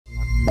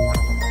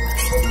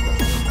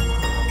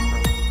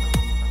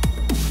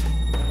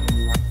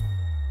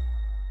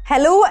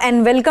Hello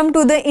and welcome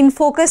to the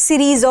InFocus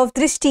series of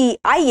Drishti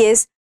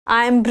IAS.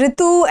 I am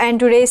Ritu and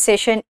today's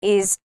session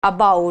is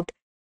about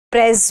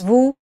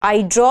presvu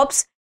eye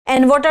drops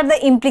and what are the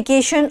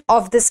implications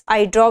of this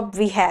eye drop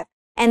we have.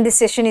 And this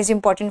session is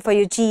important for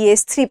your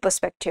GAS 3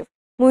 perspective.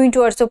 Moving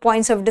towards the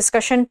points of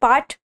discussion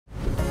part.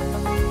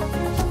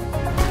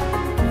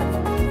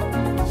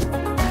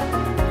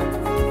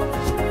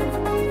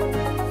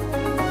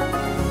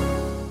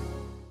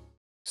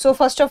 So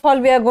first of all,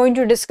 we are going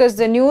to discuss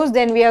the news,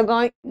 then we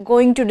are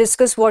going to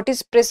discuss what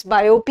is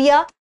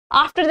presbyopia.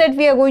 After that,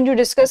 we are going to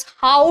discuss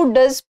how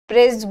does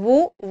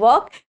presvu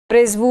work.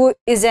 Presvu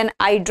is an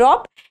eye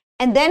drop.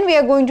 And then we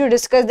are going to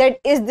discuss that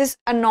is this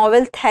a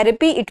novel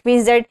therapy? It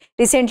means that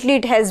recently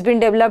it has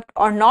been developed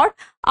or not.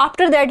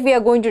 After that, we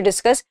are going to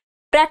discuss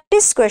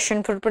practice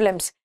question for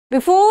prelims.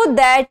 Before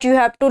that, you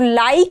have to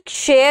like,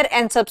 share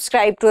and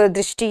subscribe to the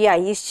Drishti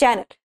IAS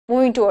channel.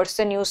 Moving towards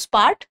the news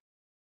part.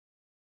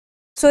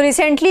 So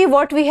recently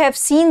what we have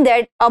seen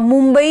that a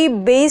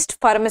Mumbai-based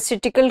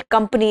pharmaceutical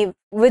company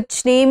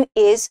which name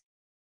is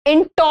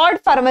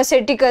Entod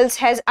Pharmaceuticals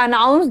has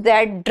announced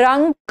that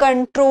Drug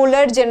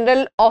Controller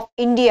General of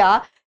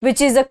India, which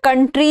is the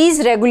country's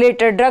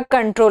regulator drug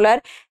controller,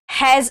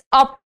 has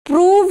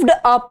approved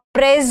a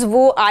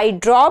presvu eye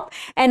drop.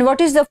 And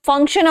what is the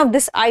function of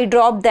this eye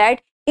drop?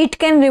 That it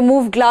can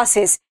remove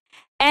glasses.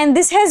 And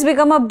this has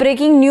become a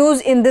breaking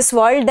news in this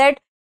world that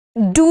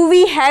do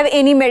we have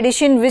any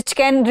medicine which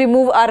can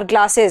remove our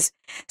glasses?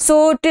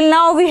 So till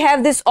now we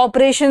have this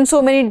operation,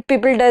 so many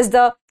people does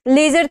the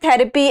laser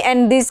therapy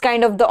and this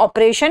kind of the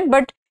operation,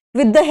 but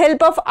with the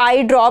help of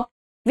eye drop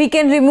we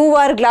can remove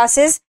our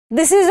glasses.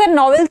 This is a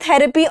novel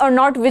therapy or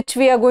not, which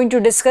we are going to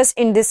discuss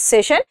in this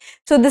session.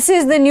 So this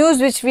is the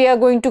news which we are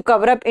going to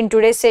cover up in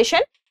today's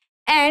session.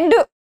 And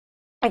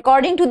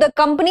according to the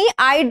company,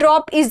 eye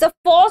drop is the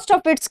first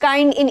of its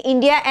kind in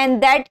India,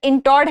 and that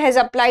Entod has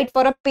applied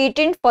for a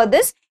patent for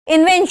this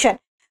invention.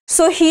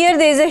 So here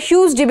there is a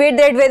huge debate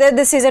that whether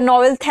this is a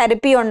novel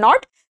therapy or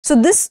not. So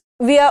this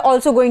we are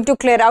also going to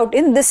clear out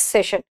in this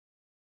session.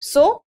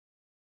 So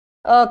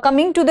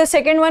coming to the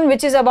second one,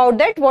 which is about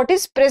that what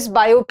is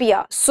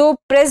presbyopia. So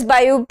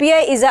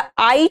presbyopia is a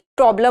eye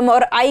problem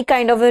or eye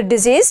kind of a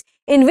disease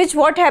in which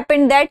what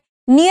happened that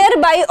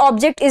nearby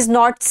object is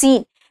not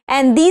seen,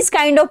 and these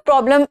kind of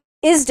problem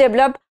is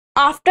developed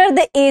after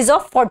the age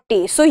of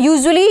 40. So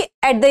usually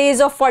at the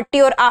age of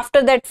 40 or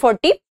after that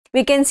 40,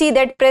 we can see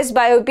that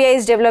presbyopia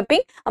is developing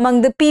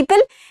among the people,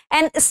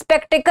 and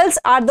spectacles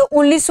are the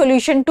only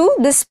solution to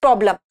this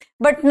problem.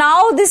 But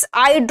now this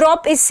eye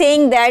drop is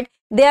saying that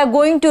they are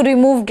going to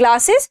remove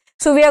glasses.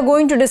 So we are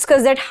going to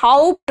discuss that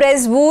how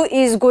presvu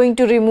is going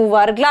to remove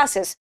our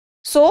glasses.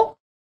 So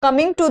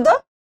coming to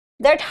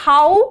that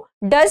how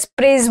does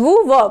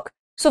presvu work?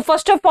 So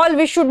first of all,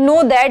 we should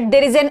know that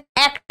there is an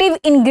active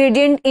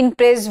ingredient in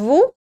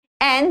presvu,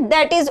 and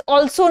that is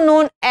also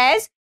known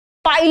as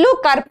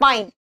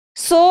pilocarpine.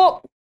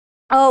 So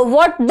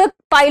what the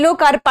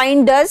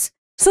pilocarpine does?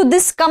 So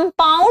this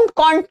compound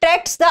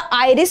contracts the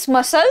iris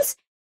muscles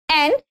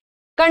and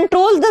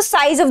controls the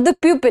size of the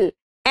pupil.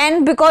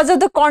 And because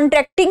of the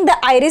contracting the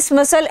iris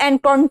muscle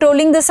and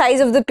controlling the size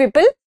of the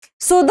pupil,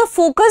 so the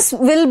focus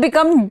will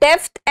become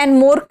depth and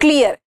more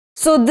clear.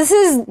 So this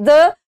is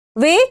the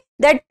way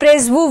that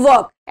presvu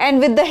work, and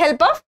with the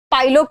help of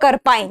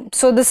pilocarpine.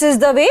 So this is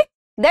the way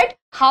that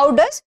how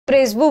does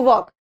presvu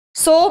work.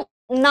 So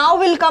now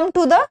we'll come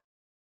to the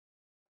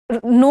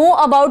know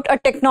about a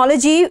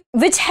technology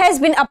which has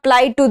been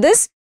applied to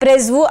this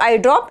presvu eye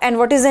drop. And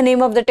what is the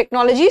name of the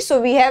technology? So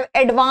we have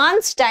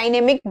advanced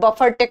dynamic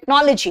buffer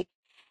technology.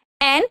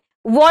 And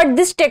what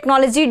this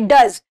technology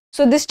does?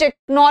 So this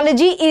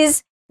technology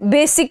is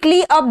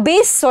basically a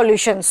base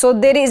solution. So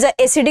there is a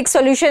acidic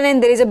solution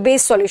and there is a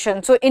base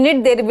solution. So in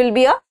it there will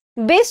be a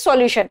base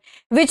solution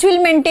which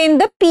will maintain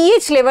the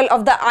pH level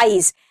of the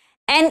eyes.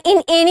 And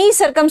in any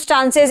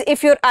circumstances,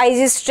 if your eyes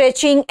is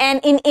stretching and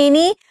in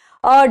any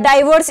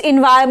diverse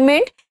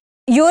environment,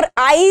 your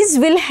eyes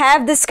will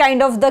have this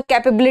kind of the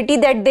capability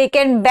that they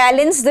can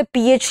balance the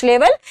pH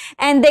level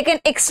and they can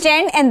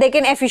extend and they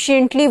can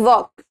efficiently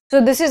work. So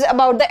this is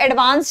about the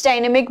advanced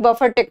dynamic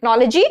buffer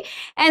technology,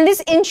 and this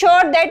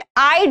ensures that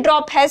eye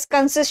drop has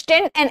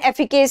consistent and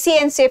efficacy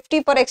and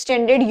safety for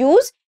extended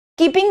use,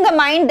 keeping the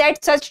mind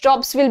that such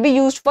drops will be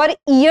used for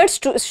years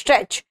to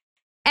stretch.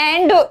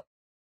 And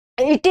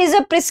it is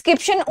a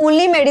prescription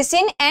only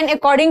medicine, and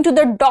according to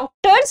the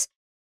doctors,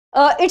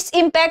 its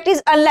impact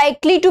is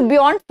unlikely to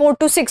beyond 4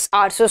 to 6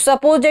 hours. So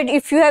suppose that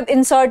if you have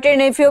inserted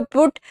and if you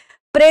put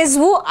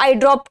presvu eye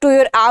drop to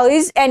your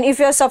eyes and if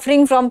you are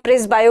suffering from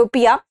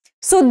presbyopia,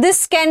 so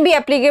this can be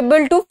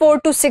applicable to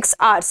 4 to 6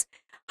 hours.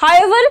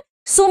 However,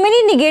 so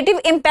many negative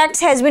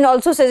impacts has been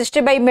also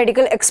suggested by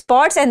medical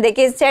experts, and they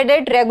can say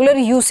that regular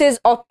usage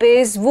of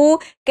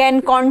presvu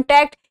can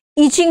contact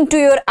itching to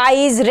your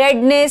eyes,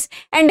 redness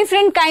and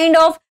different kind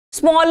of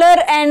smaller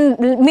and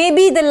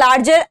maybe the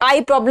larger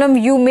eye problem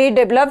you may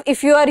develop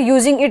if you are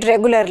using it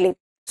regularly.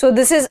 So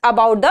this is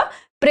about the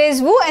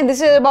presvu, and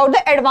this is about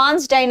the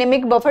advanced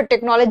dynamic buffer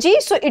technology.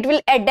 So it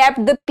will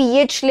adapt the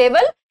pH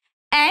level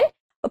and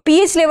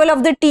pH level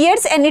of the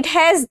tears, and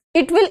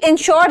it will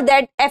ensure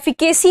that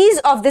efficacies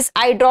of this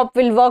eye drop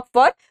will work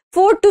for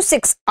 4 to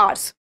 6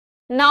 hours.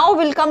 Now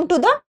we'll come to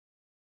the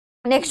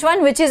next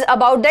one, which is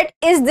about that,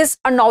 is this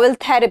a novel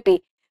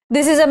therapy?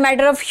 This is a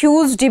matter of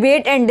huge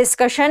debate and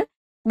discussion,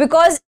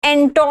 because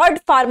Entod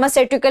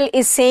Pharmaceutical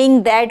is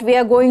saying that we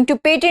are going to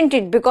patent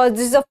it because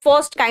this is the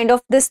first kind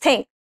of this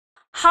thing.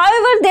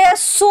 However, there are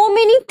so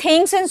many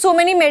things and so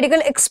many medical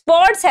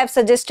experts have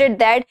suggested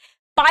that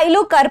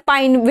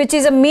𝐈𝐀𝐒, which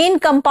is a main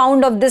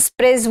compound of this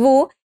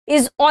presvu,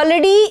 is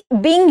already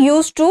being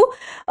used to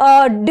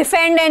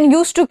defend and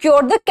used to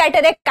cure the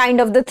cataract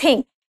kind of the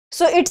thing.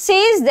 So it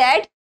says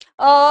that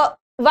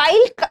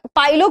while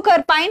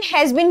𝐈𝐀𝐒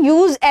has been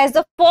used as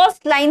the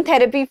first line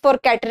therapy for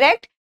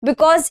cataract,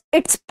 because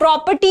its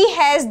property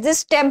has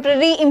this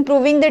temporary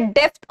improving the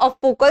depth of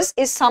focus,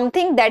 is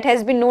something that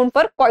has been known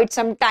for quite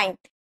some time.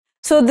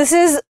 So this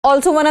is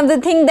also one of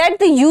the things that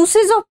the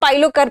uses of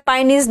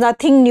𝐈𝐀𝐒 is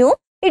nothing new.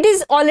 It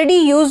is already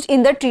used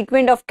in the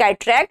treatment of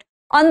cataract.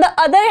 On the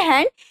other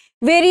hand,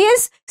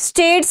 various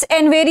states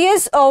and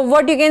various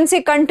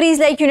countries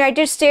like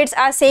United States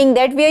are saying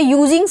that we are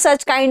using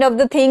such kind of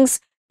the things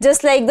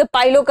just like the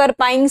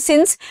𝐈𝐀𝐒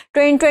since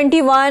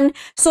 2021.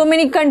 So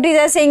many countries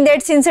are saying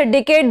that since a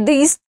decade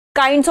these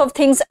kinds of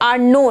things are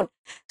known.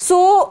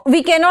 So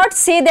we cannot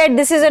say that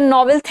this is a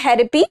novel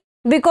therapy,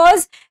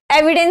 because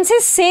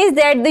evidences says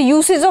that the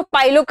uses of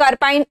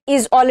𝐈𝐀𝐒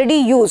is already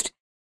used.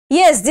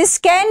 Yes, this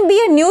can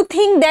be a new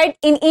thing that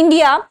in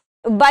India,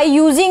 by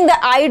using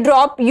the eye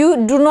drop,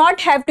 you do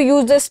not have to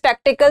use the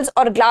spectacles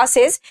or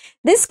glasses.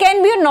 This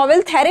can be a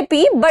novel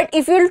therapy, but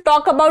if you will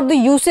talk about the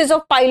uses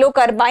of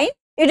𝐈𝐀𝐒,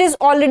 it is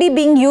already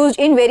being used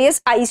in various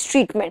eyes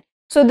treatment.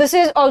 So this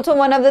is also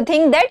one of the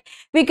things that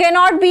we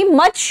cannot be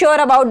much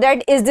sure about,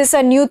 that is this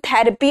a new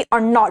therapy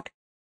or not.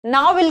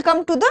 Now we'll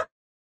come to the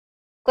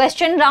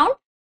question round.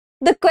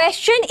 The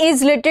question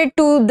is related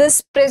to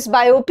this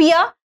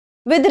presbyopia.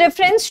 With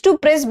reference to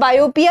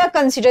presbyopia,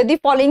 consider the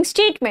following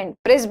statement.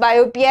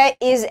 Presbyopia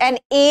is an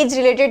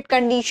age-related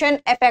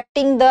condition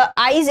affecting the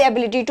eye's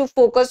ability to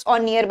focus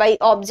on nearby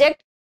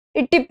object.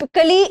 It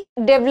typically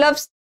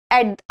develops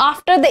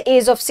after the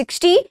age of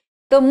 60.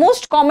 The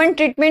most common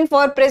treatment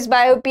for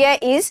presbyopia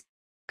is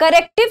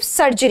corrective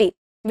surgery.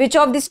 Which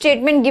of the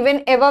statement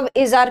given above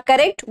are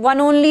correct?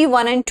 1 only,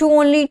 1 and 2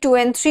 only, 2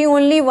 and 3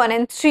 only, 1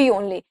 and 3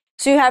 only.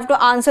 So you have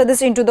to answer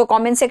this into the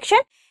comment section.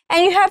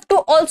 And you have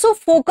to also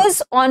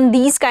focus on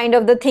these kind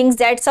of the things,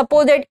 that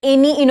suppose that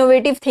any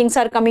innovative things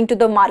are coming to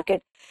the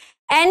market.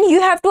 And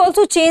you have to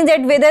also change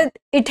that whether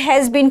it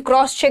has been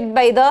cross-checked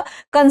by the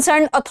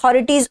concerned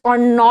authorities or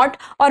not,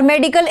 or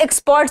medical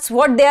experts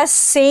what they are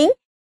saying,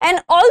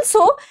 and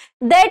also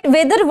that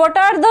whether what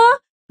are the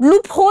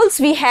loopholes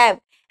we have.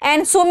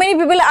 And so many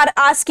people are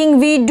asking,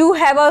 we do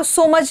have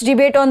so much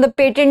debate on the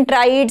patent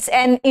rights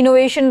and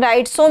innovation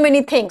rights, so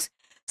many things.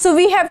 So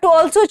we have to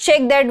also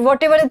check that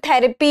whatever the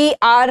therapy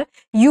are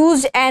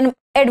used and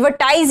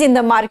advertised in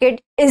the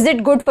market, is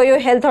it good for your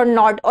health or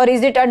not, or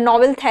is it a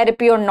novel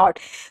therapy or not.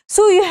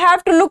 So you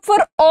have to look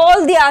for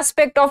all the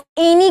aspect of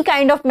any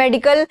kind of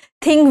medical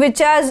thing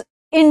which is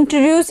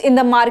introduced in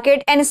the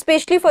market, and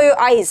especially for your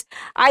eyes.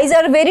 Eyes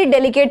are very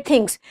delicate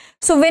things.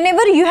 So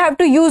whenever you have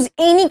to use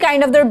any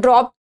kind of the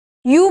drop,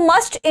 you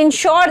must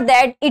ensure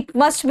that it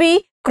must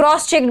be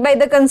cross-checked by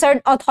the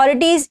concerned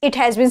authorities. It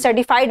has been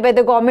certified by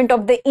the government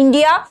of the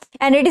India,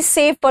 and it is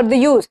safe for the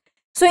use.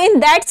 So in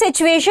that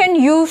situation,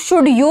 you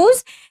should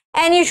use,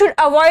 and you should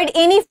avoid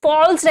any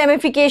false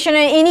ramification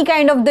and any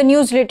kind of the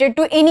news related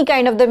to any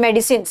kind of the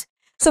medicines.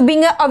 So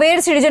being an aware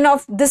citizen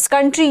of this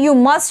country, you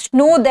must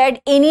know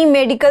that any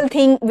medical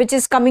thing which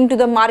is coming to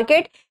the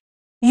market,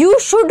 you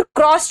should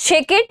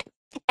cross-check it,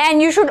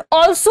 and you should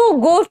also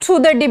go through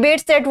the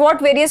debates that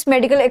what various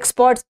medical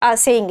experts are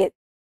saying it.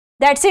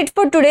 That's it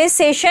for today's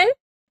session.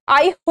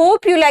 I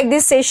hope you like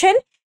this session.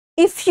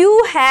 If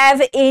you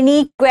have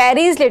any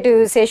queries related to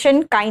the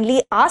session,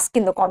 kindly ask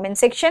in the comment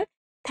section.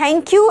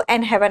 Thank you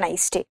and have a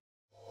nice day.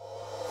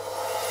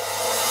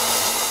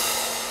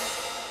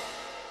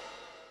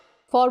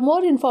 For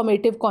more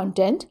informative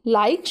content,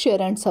 like,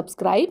 share and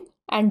subscribe,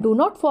 and do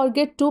not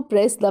forget to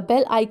press the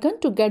bell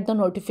icon to get the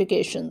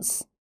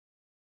notifications.